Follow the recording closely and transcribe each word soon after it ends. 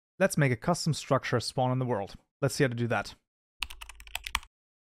let's make a custom structure spawn in the world. Let's see how to do that.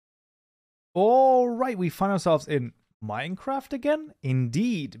 All right, we find ourselves in Minecraft again?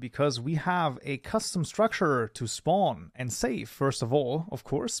 Indeed, because we have a custom structure to spawn and save, first of all, of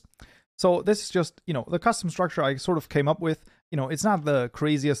course. So this is just, the custom structure I sort of came up with. It's not the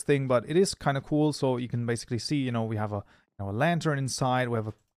craziest thing, but it is kind of cool. So you can basically see, we have a lantern inside, we have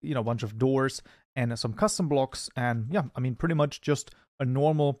a bunch of doors and some custom blocks, and yeah, I mean pretty much just a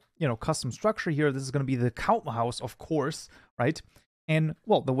normal, custom structure here. This is going to be the Kaupenjoe, of course, right? And,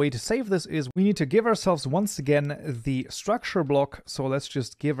 well, the way to save this is we need to give ourselves, once again, the structure block. So let's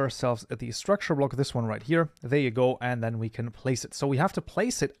just give ourselves the structure block, this one right here. There you go, and then we can place it. So we have to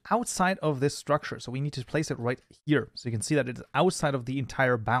place it outside of this structure. So we need to place it right here. So you can see that it's outside of the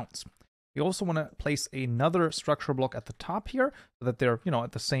entire bounds. We also want to place another structure block at the top here so that they're,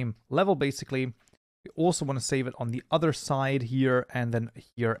 at the same level, basically. We also want to save it on the other side here and then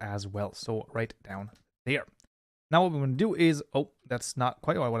here as well. So right down there. Now what we want to do is, oh, that's not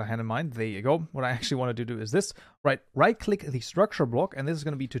quite what I had in mind. There you go. What I actually want to do is this. Right-click the structure block, and this is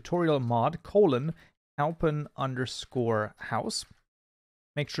going to be tutorial mod : Kaupen_house.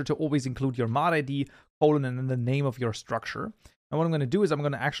 Make sure to always include your mod ID, colon, and then the name of your structure. And what I'm going to do is I'm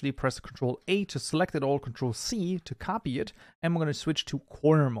going to actually press Control A to select it all, Control C to copy it, and we're going to switch to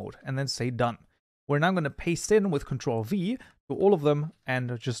corner mode and then say done. We're now going to paste in with Control V to all of them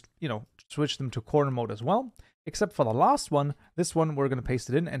and just, switch them to corner mode as well. Except for the last one, this one we're going to paste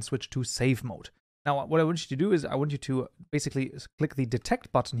it in and switch to save mode. Now, what I want you to do is I want you to basically click the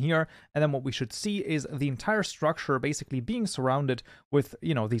detect button here, and then what we should see is the entire structure basically being surrounded with,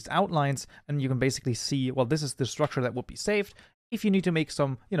 these outlines, and you can basically see, well, this is the structure that would be saved. If you need to make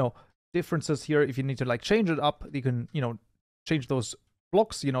some, differences here, if you need to change it up, you can, change those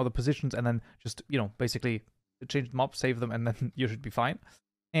blocks, the positions, and then just, basically change them up, save them, and then you should be fine.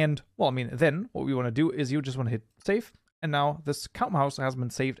 And, well, I mean, then what we want to do is you just want to hit save. And now this Kaupenjoe has been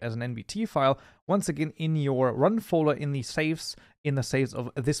saved as an NBT file, once again in your run folder in the saves of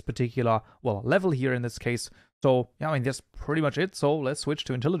this particular, well, level here in this case. So, yeah, I mean, that's pretty much it. So let's switch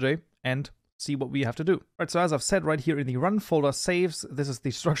to IntelliJ and see what we have to do. All right, so as I've said right here in the run folder saves, this is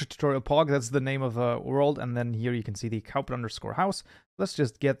the structure tutorial pog, that's the name of the world, and then here you can see the Kaupen_house. Let's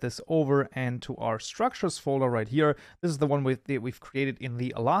just get this over and to our structures folder right here. This is the one we've created in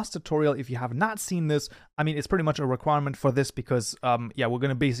the last tutorial. If you have not seen this, I mean, it's pretty much a requirement for this because, yeah, we're going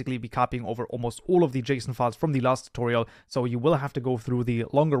to basically be copying over almost all of the JSON files from the last tutorial. So you will have to go through the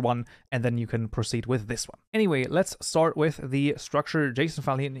longer one and then you can proceed with this one. Anyway, let's start with the structure JSON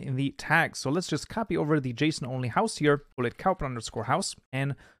file in the tags. So let's just copy over the JSON only house here, call it Kaupen_house,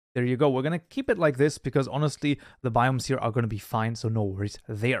 and there you go. We're going to keep it like this because honestly, the biomes here are going to be fine, so no worries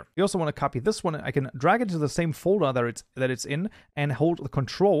there. We also want to copy this one. I can drag it to the same folder that it's in and hold the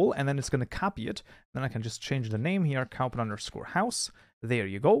control, and then it's going to copy it. Then I can just change the name here, Kaupen_house. There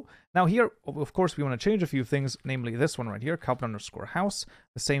you go. Now here, of course, we want to change a few things, namely this one right here, Kaupen_house.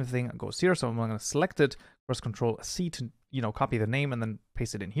 The same thing goes here, so I'm going to select it, press Control C to copy the name and then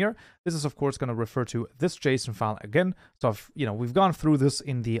paste it in here. This is, of course, going to refer to this JSON file again. So, we've gone through this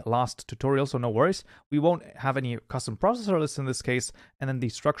in the last tutorial, so no worries. We won't have any custom processor list in this case. And then the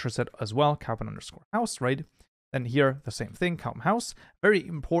structure set as well, Kaupen_house, right? Then here, the same thing, Kaupenjoe. Very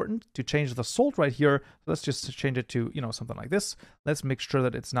important to change the salt right here. Let's just change it to, something like this. Let's make sure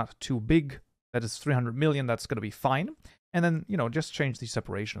that it's not too big. That is 300 million. That's going to be fine. And then, just change the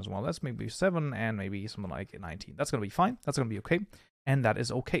separation as well. That's maybe 7 and maybe something like 19. That's going to be fine. That's going to be okay. And that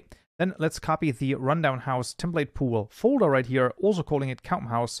is okay. Then let's copy the rundown house template pool folder right here, also calling it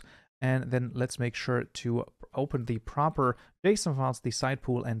Kaupenjoe. And then let's make sure to open the proper JSON files, the side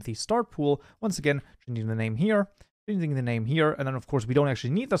pool and the start pool. Once again, changing the name here, changing the name here. And then, of course, we don't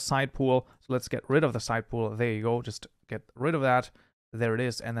actually need the side pool. So let's get rid of the side pool. There you go. Just get rid of that. There it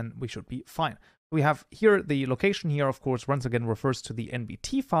is. And then we should be fine. We have here the location here, of course, once again refers to the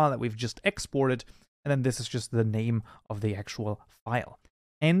NBT file that we've just exported. And then this is just the name of the actual file.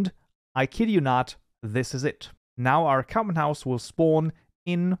 And I kid you not, this is it. Now our Kaupenjoe will spawn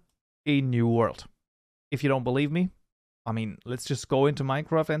in a new world. If you don't believe me, I mean, let's just go into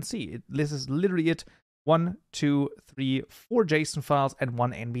Minecraft and see. This is literally it. 1, 2, 3, 4 JSON files and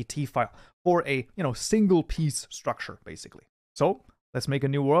 1 NBT file for a, single piece structure, basically. So let's make a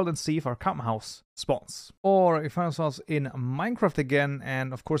new world and see if our Kaupenjoe spawns. Or we find ourselves in Minecraft again,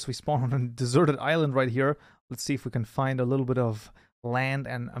 and of course we spawn on a deserted island right here. Let's see if we can find a little bit of land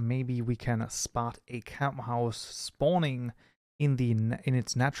and maybe we can spot a Kaupenjoe spawning in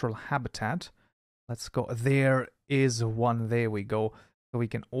its natural habitat. Let's go. There is one. There we go. So we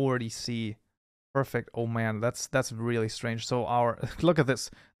can already see Perfect. Oh man, that's really strange. So our look at this.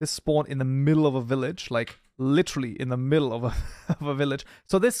 This spawned in the middle of a village, like literally in the middle of a of a village.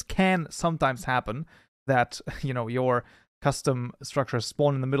 So this can sometimes happen that, you know, your custom structures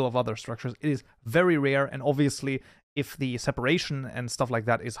spawn in the middle of other structures. It is very rare, and obviously if the separation and stuff like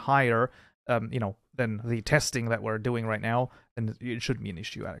that is higher, you know, than the testing that we're doing right now, then it shouldn't be an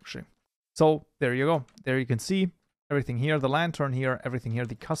issue actually. So there you go. There you can see everything here, the lantern here, everything here,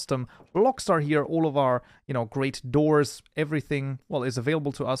 the custom blocks are here, all of our, you know, great doors, everything, well, is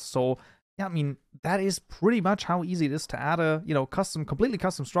available to us. So yeah, I mean, that is pretty much how easy it is to add a, you know, completely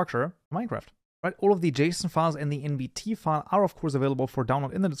custom structure to Minecraft. Right, all of the JSON files and the NBT file are of course available for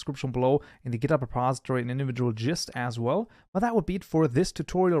download in the description below, in the GitHub repository and individual gist as well. But that would be it for this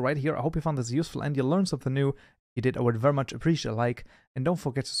tutorial right here. I hope you found this useful and you learned something new. If you did, I would very much appreciate a like, and don't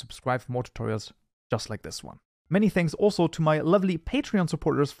forget to subscribe for more tutorials just like this one. Many thanks also to my lovely Patreon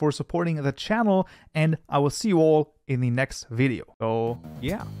supporters for supporting the channel, and I will see you all in the next video. So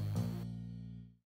yeah.